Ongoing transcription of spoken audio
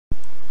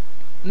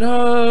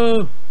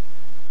No!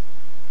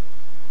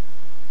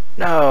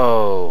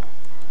 No!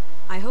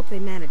 I hope they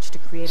manage to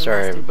create a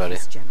Sorry, lasting everybody.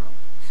 peace, General.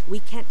 We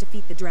can't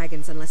defeat the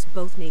dragons unless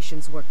both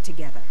nations work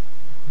together.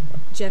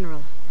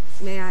 General,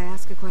 may I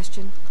ask a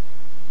question?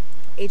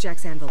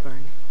 Ajax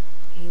Anvilburn,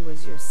 he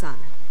was your son.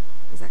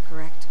 Is that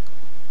correct?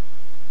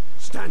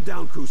 Stand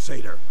down,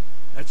 Crusader.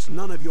 That's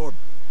none of your...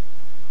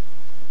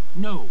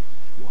 No,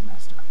 War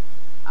Master.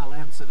 I'll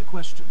answer the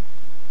question.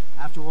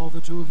 After all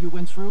the two of you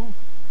went through,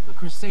 the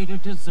Crusader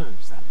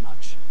deserves that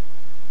much.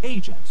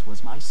 Ajax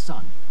was my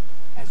son.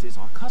 As is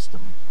our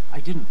custom, I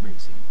didn't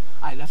raise him.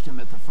 I left him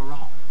at the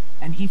Farrar,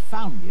 and he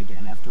found me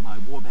again after my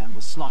warband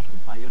was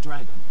slaughtered by a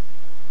dragon.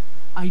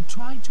 I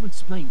tried to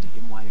explain to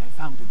him why I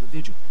founded the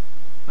Vigil,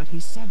 but he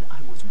said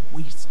I was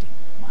wasting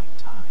my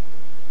time.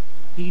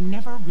 He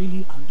never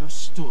really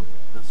understood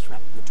the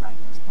threat the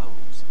dragons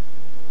pose.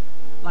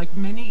 Like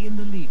many in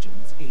the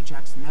legions,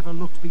 Ajax never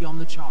looked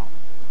beyond the charm.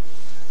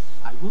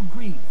 I will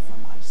grieve for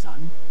my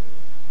son,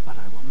 but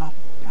I will not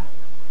look down.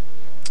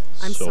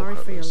 I'm So sorry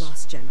for your heartless.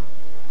 loss, General.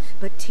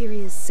 But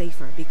Tyria is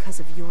safer because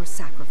of your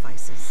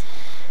sacrifices.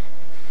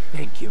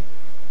 Thank you.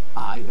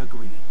 I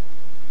agree.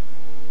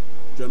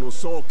 General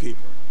Soulkeeper,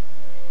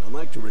 I'd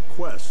like to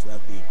request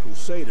that the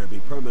Crusader be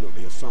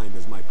permanently assigned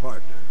as my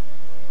partner.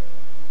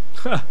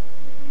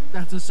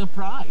 That's a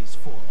surprise,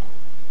 Forlorn.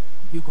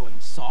 You going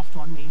soft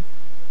on me?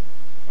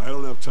 I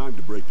don't have time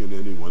to break in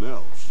anyone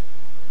else.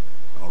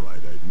 All right,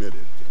 I admit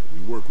it.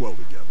 We work well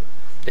together.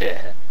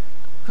 Yeah.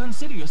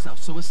 Consider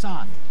yourself so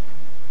assigned.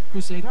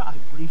 Crusader,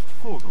 I've briefed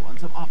Forgo on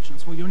some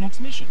options for your next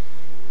mission.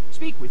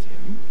 Speak with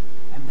him,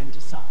 and then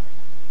decide.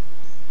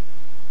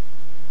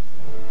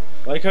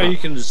 I like how you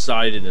can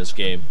decide in this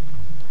game.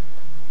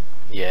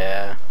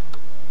 Yeah.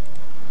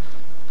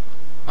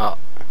 Well,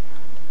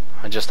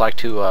 I'd just like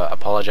to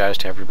apologize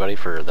to everybody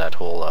for that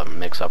whole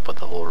mix-up with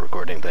the whole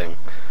recording thing.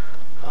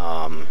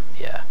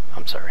 Yeah,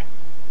 I'm sorry.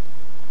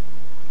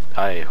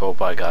 I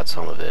hope I got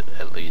some of it,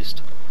 at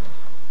least.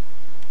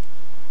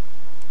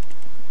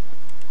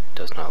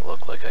 Does not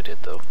look like I did,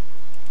 though.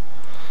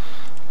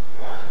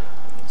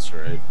 That's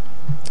right.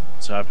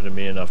 It's happened to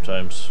me enough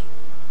times.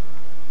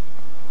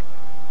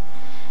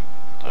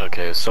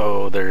 Okay,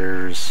 so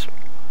there's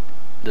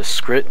the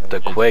Skrit, the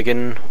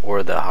Quagan,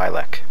 or the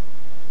Hylek.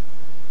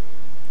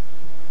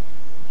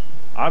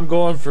 I'm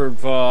going for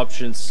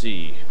option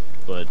C,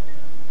 but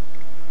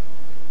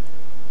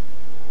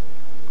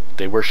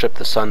They worship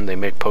the sun, they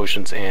make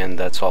potions, and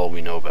that's all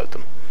we know about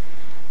them.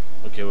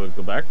 okay, we'll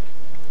go back.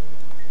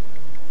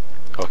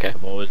 Okay.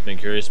 I've always been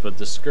curious about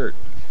the skirt.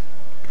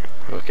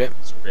 Okay.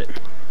 Skrit.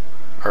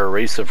 Are a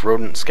race of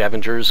rodent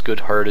scavengers,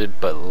 good-hearted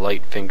but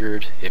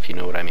light-fingered, if you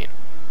know what I mean.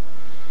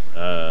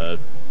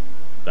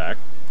 Back.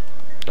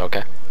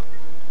 Okay.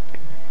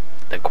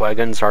 The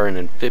Quagans are an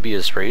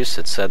amphibious race.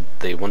 It's said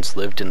they once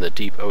lived in the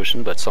deep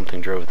ocean, but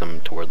something drove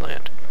them toward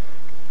land.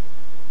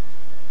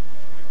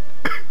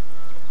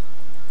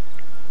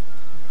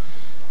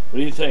 What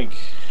do you think?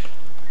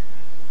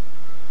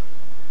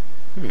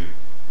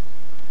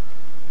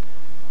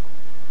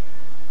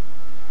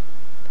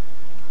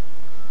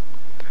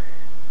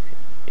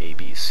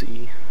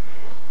 ABC.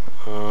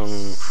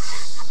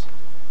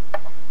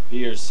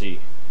 B or C?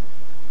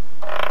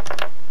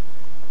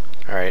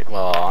 Alright,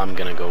 well, I'm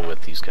gonna go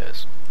with these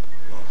guys.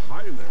 A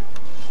Hylek.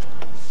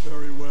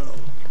 Very well.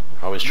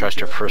 Always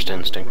trust your first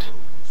instinct.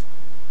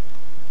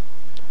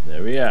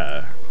 There we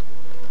are.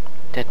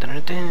 Dun, dun,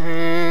 dun,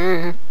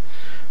 dun.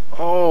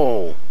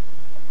 Oh!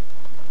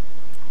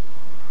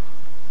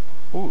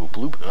 Ooh,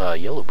 blue,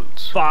 yellow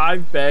boots.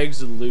 5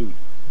 bags of loot.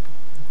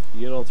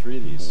 You get all 3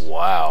 of these.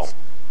 Wow.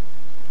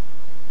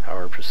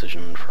 Power,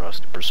 precision,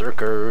 frost,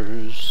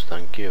 berserkers.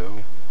 Thank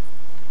you.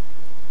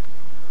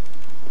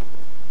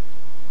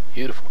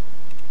 Beautiful.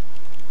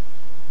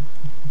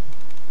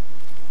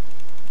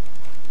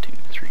 2,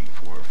 3,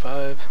 4,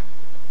 5.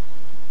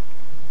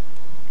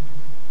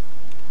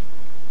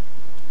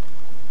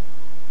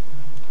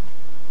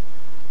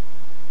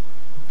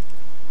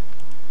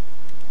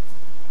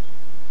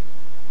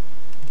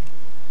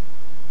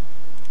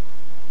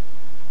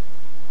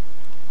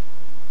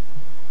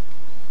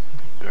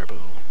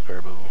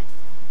 Garbo.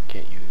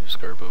 Can't use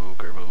Garbo.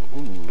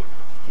 Ooh,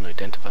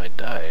 unidentified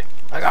dye.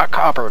 I got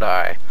copper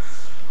dye.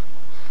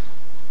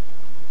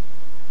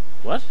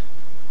 What?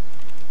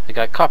 I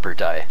got copper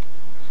dye.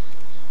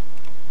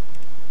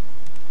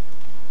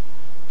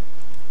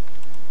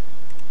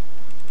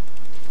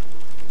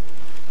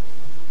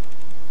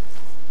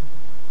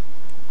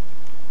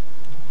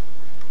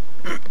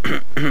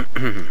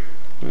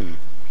 I'm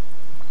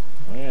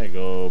gonna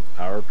go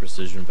power,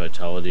 precision,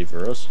 vitality,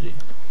 ferocity.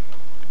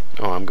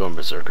 Oh, I'm going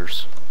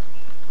berserkers.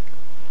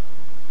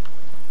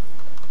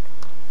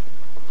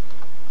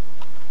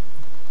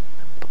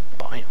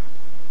 Buy 'em.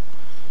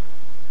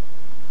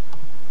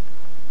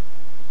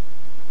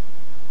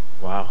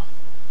 Wow.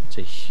 It's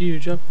a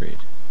huge upgrade.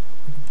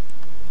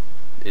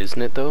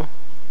 Isn't it though?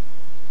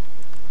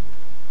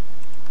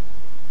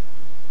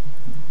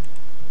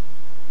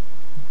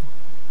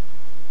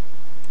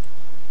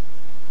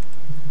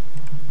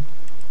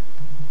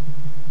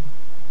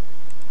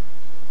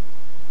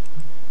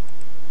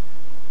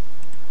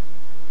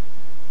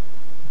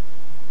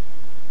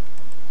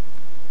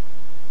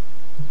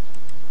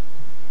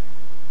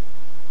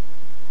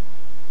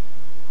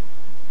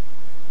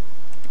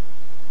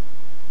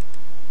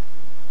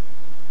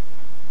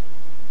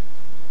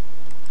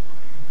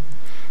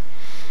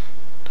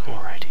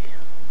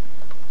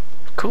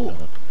 Cool.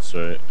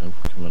 Sorry, I'm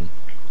coming.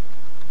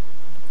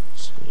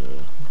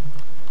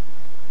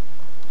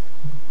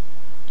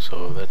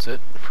 So that's it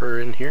for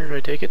in here,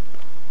 I take it?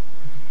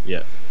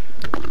 Yeah.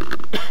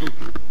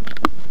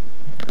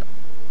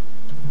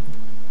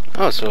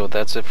 Oh, so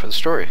that's it for the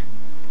story.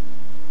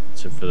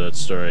 That's it for that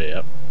story,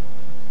 yep.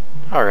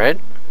 Alright.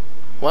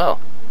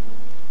 Well.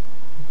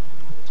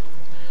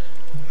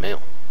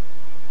 Mail.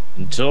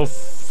 Until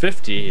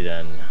 50,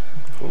 then.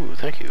 Ooh,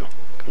 thank you.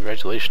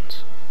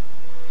 Congratulations.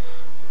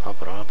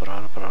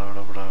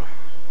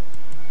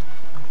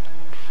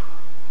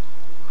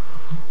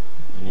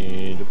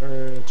 Need a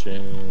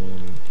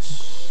merchant.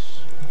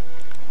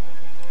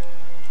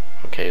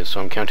 Okay,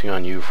 so I'm counting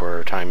on you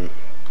for time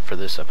for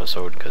this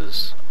episode,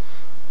 because...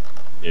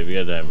 Yeah, we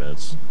got 9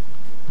 minutes.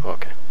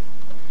 Okay.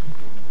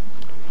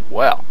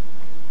 Well.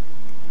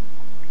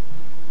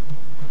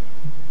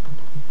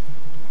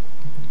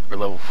 We're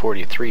level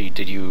 43.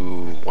 Did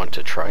you want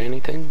to try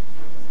anything?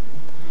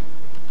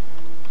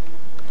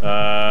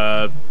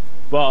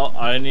 Well,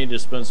 I need to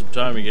spend some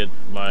time to get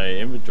my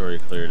inventory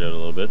cleared out a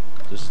little bit.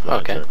 Just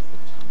okay.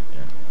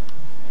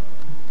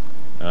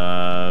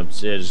 Yeah.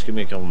 So yeah, just give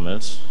me a couple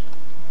minutes.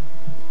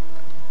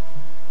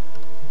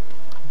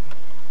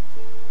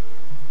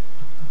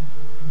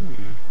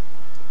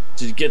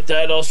 To get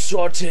that all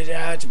sorted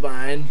out,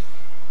 man.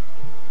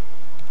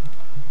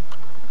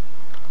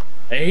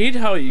 I hate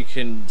how you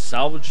can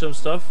salvage some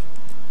stuff.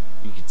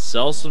 You can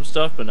sell some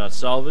stuff, but not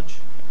salvage.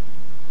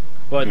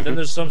 But then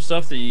there's some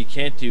stuff that you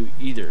can't do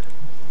either.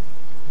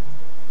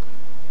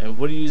 And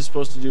what are you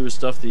supposed to do with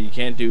stuff that you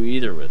can't do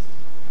either with?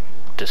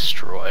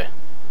 Destroy.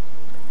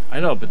 I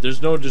know, but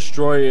there's no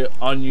destroy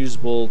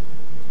unusable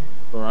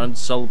or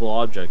unsellable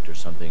object or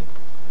something.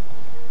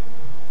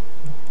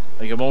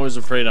 Like, I'm always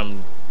afraid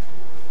I'm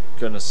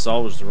gonna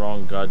salvage the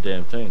wrong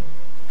goddamn thing.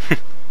 Yeah,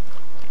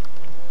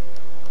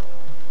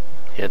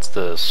 it's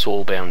the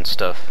soul-bound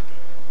stuff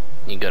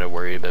you gotta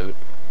worry about.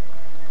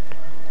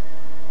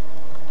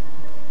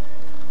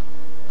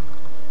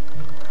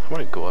 I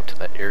want to go up to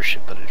that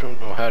airship, but I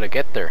don't know how to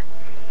get there.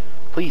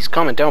 Please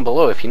comment down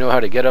below if you know how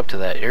to get up to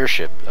that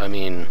airship. I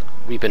mean,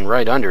 we've been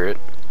right under it.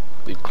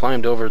 We've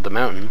climbed over the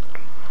mountain.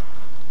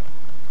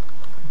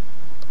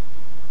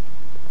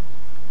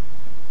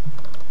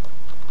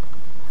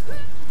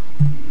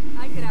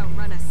 I could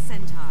outrun a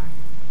centaur.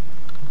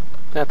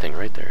 That thing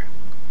right there.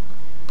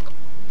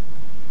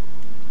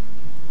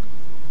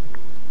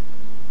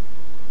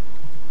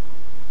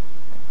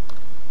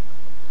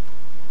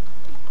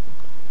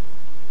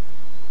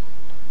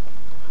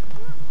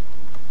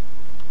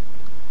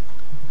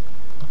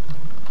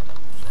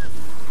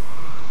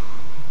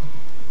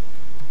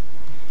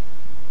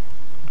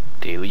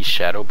 Daily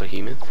Shadow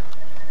Behemoth?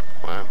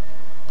 Wow.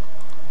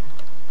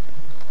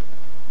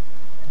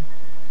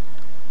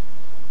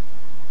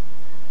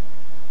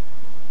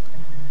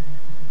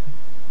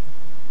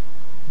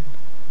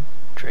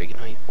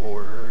 Dragonite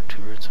ore,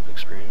 2 roots of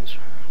experience,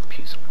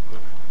 piece of...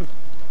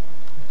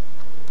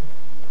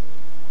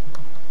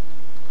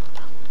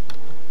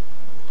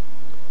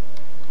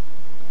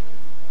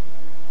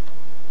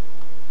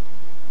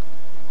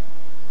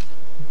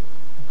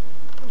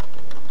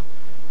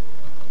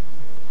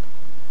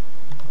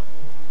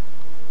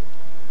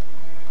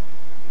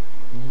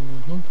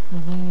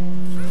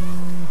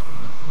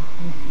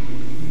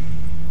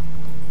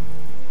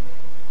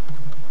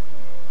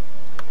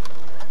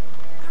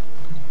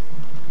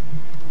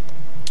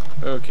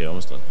 Okay,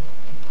 almost done.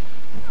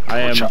 I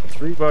am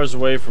 3 bars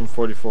away from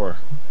 44.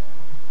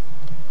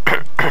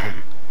 I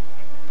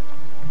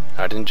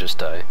didn't just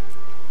die.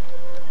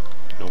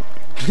 Nope.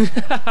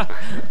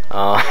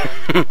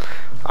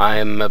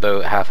 I'm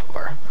about half a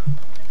bar.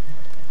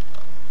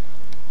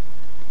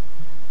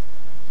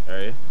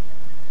 Are you?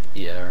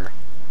 Yeah.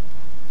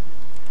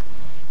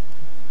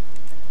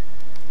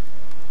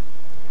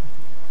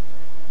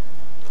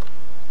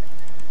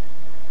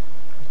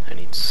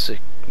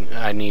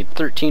 I need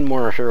 13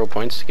 more hero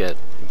points to get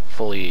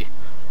fully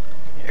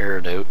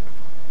aired out.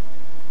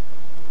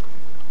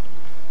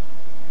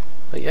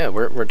 But yeah,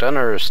 we're done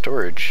our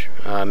storage.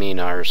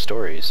 Our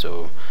story.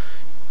 So,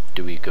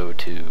 do we go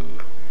to?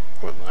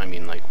 Well, I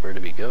mean, like, where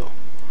do we go?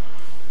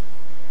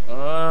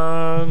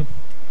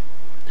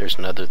 There's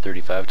another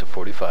 35 to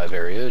 45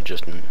 area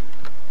just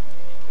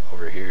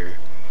over here.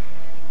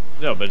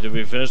 No, but did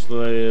we finish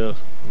the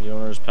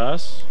owner's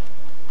pass?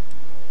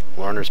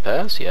 Warner's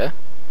Pass, yeah.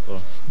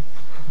 Cool.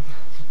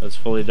 That's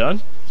fully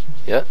done?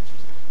 Yeah.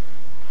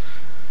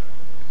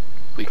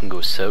 We can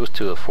go south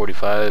to a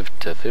 45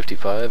 to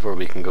 55, or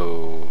we can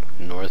go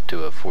north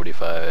to a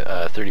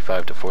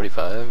 35 to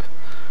 45,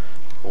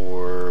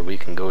 or we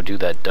can go do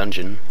that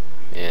dungeon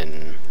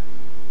in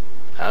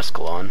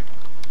Ascalon.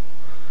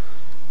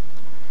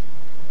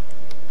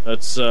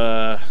 That's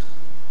new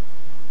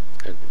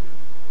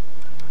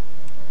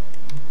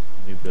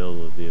build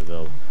will be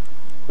available.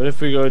 What if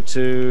we go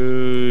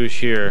to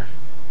here?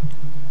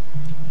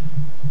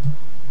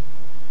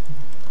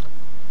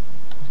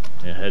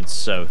 Yeah, head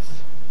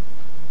south.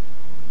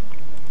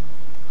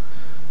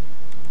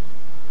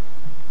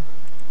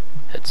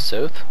 Head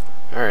south?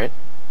 Alright.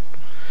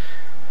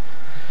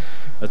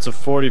 That's a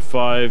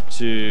 45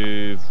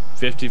 to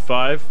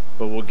 55,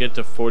 but we'll get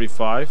to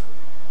 45.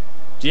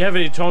 Do you have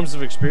any tomes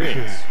of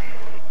experience?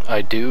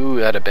 I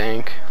do at a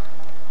bank.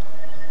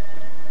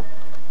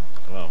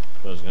 Well,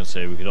 I was gonna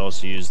say we could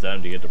also use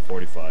them to get to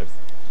 45.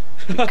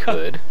 We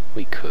could.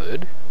 We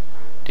could.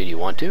 Did you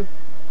want to?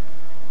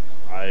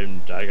 I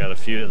got a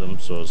few of them,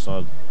 so it's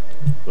not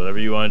whatever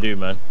you want to do,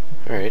 man.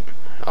 Alright.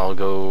 I'll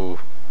go.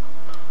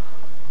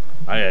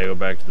 I gotta go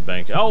back to the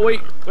bank. Oh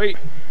wait.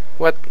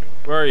 What?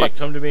 Where are you? What?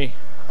 Come to me.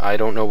 I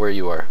don't know where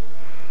you are.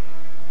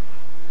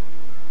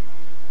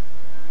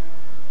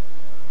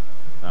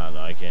 No,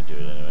 I can't do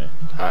it anyway.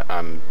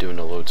 I'm doing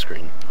a load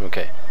screen.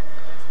 Okay.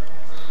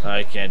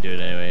 I can't do it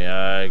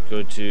anyway.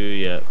 Go to,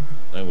 yeah,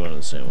 I'm going to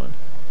the same one.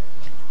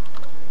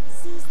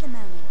 Seize the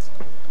moment.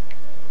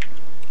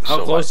 How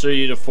So close are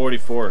you to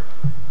 44?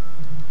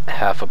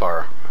 half a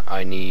bar.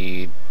 I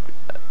need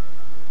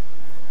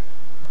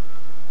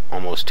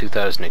almost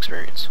 2,000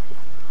 experience.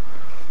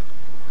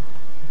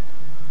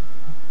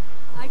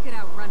 I could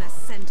outrun a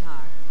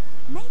centaur.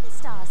 May the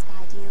stars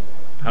guide you.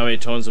 How many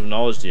tones of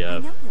knowledge do you I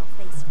have? know your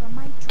face from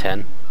my dream.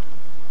 10.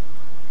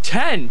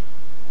 10?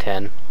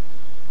 10.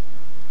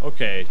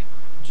 Okay,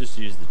 just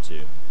use the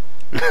 2.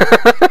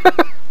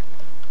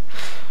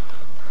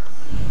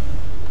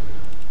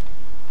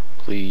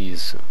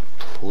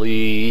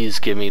 Please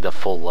give me the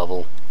full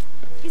level.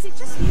 Is it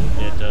just you?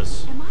 Yeah, it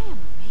does. Am I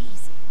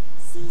amazing?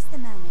 Seize the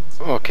moment.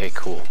 Okay,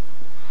 cool.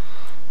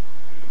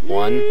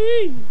 1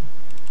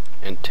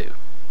 and 2.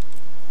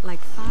 Like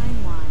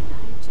fine wine,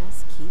 I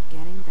just keep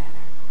getting better.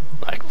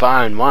 Like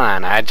fine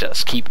wine, I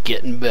just keep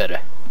getting better.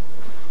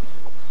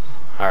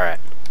 Alright.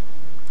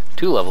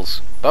 2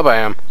 levels.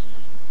 Bye-bye,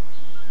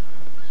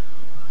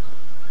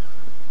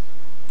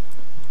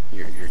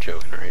 You're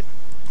joking, right?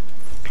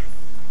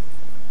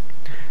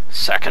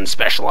 Second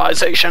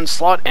specialization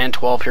slot and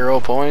 12 hero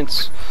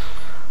points.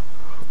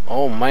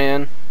 Oh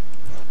man.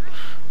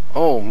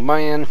 Oh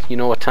man, you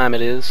know what time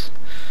it is?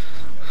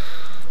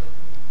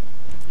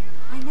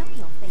 I know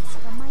your face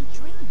from my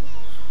dream.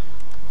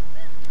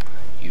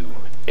 You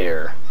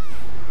air.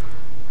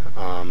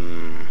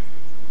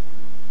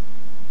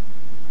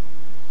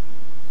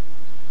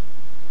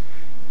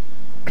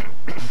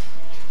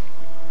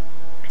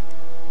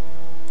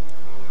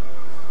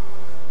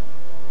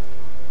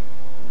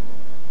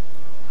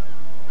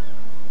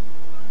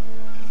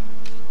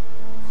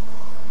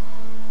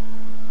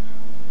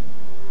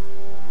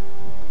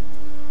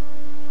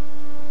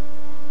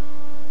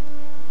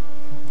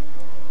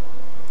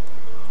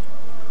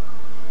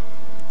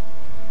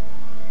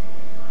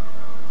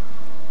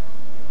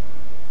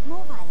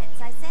 More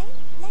violence, I say.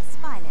 Less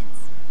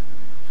violence.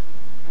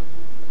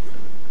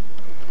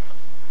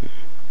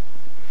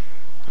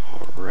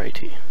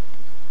 Alrighty.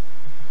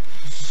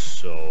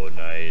 So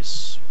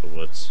nice. But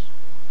let's...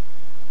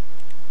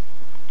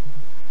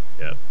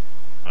 Yep.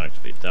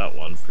 Activate that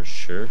one for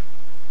sure.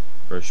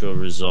 Virtual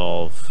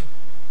Resolve.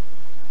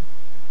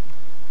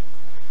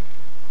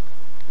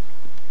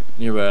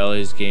 Nearby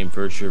allies gain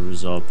Virtual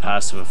Resolve.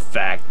 Passive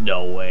effect.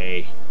 No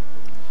way.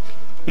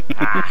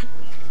 Ah.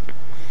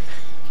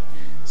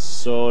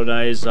 So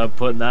nice. I'm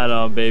putting that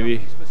on,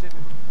 baby.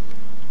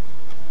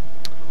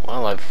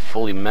 Well, I've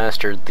fully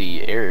mastered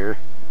the air.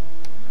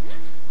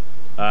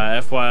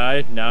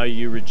 FYI, now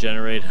you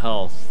regenerate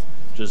health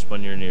just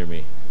when you're near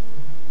me.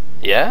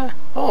 Yeah?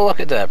 Oh, look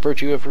at that.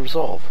 Virtue of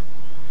Resolve.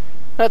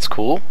 That's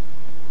cool.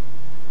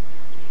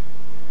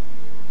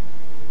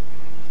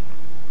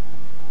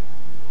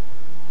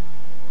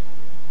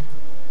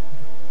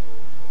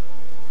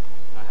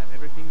 I have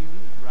everything you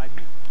need right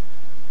here.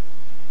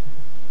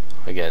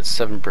 I got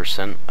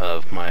 7%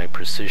 of my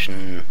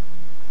precision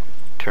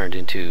turned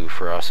into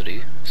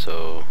ferocity,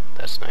 so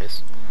that's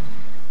nice.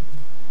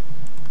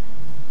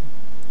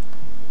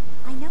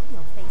 I know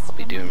your face I'll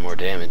be from doing my more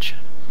dream. damage.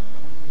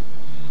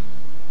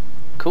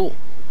 Cool.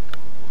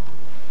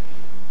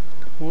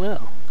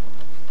 Well,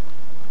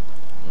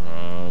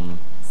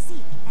 Seek,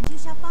 and you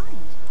shall find.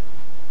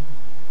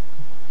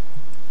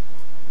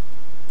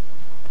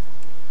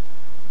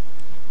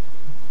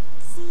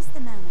 Seize the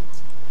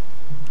moment.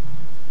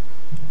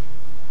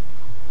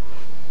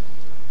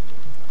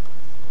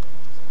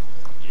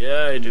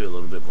 yeah, I do a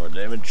little bit more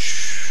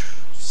damage.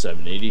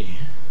 780.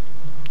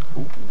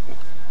 More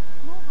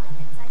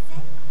violence, I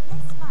say.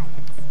 Less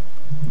violence.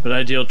 But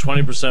I deal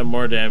 20%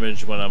 more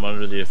damage when I'm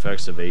under the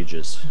effects of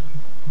Aegis.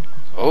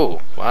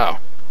 oh, wow.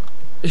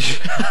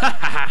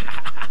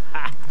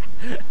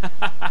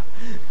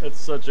 That's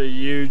such a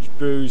huge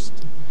boost.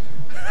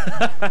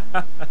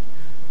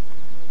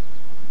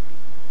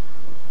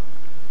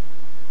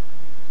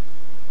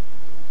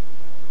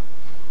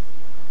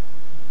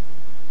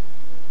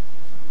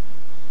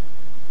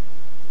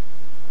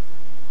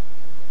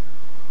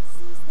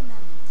 Seize the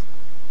moment.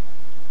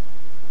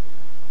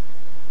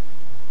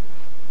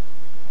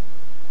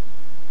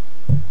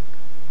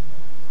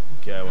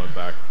 Okay, I went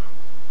back.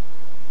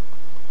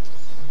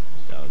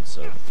 Down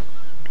south.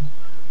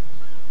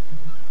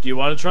 Do you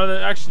want to try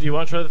the? Actually, do you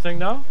want to try the thing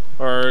now?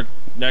 Or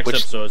next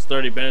episode. It's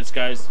 30 minutes,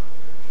 guys.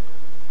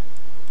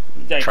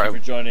 Thank you for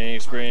joining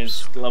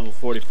Experience Level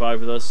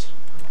 45 with us.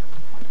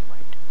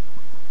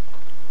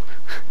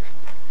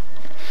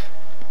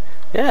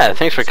 Yeah,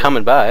 thanks for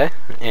coming by.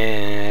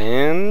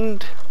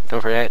 And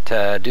don't forget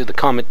to do the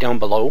comment down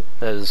below,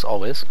 as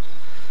always.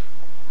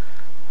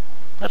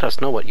 Let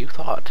us know what you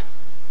thought.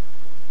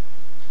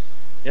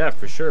 Yeah,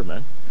 for sure,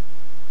 man.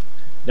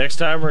 Next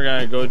time we're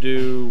gonna go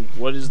do...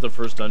 What is the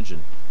first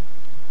dungeon?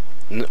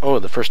 Oh,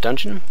 the first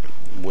dungeon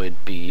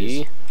would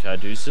be...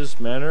 Caduceus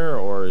Manor,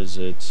 or is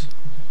it...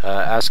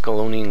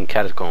 Ascalonian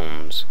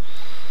Catacombs.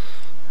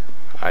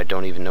 I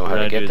don't even know how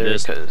to get there,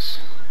 because...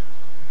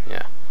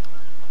 Yeah.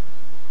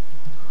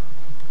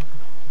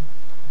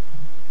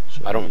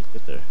 I don't...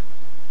 get there.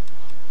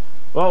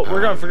 Well,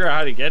 we're gonna figure out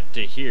how to get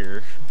to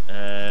here,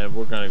 and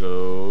we're gonna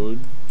go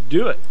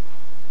do it.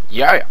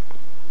 Yeah.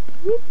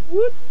 Whoop,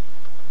 whoop.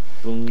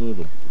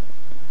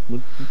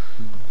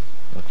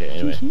 Okay,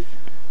 anyway.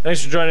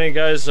 Thanks for joining,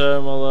 guys.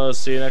 We'll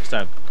see you next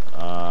time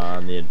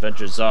on the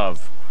adventures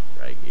of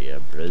Craigy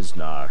and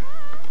Brisnar.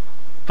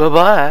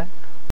 Bye-bye.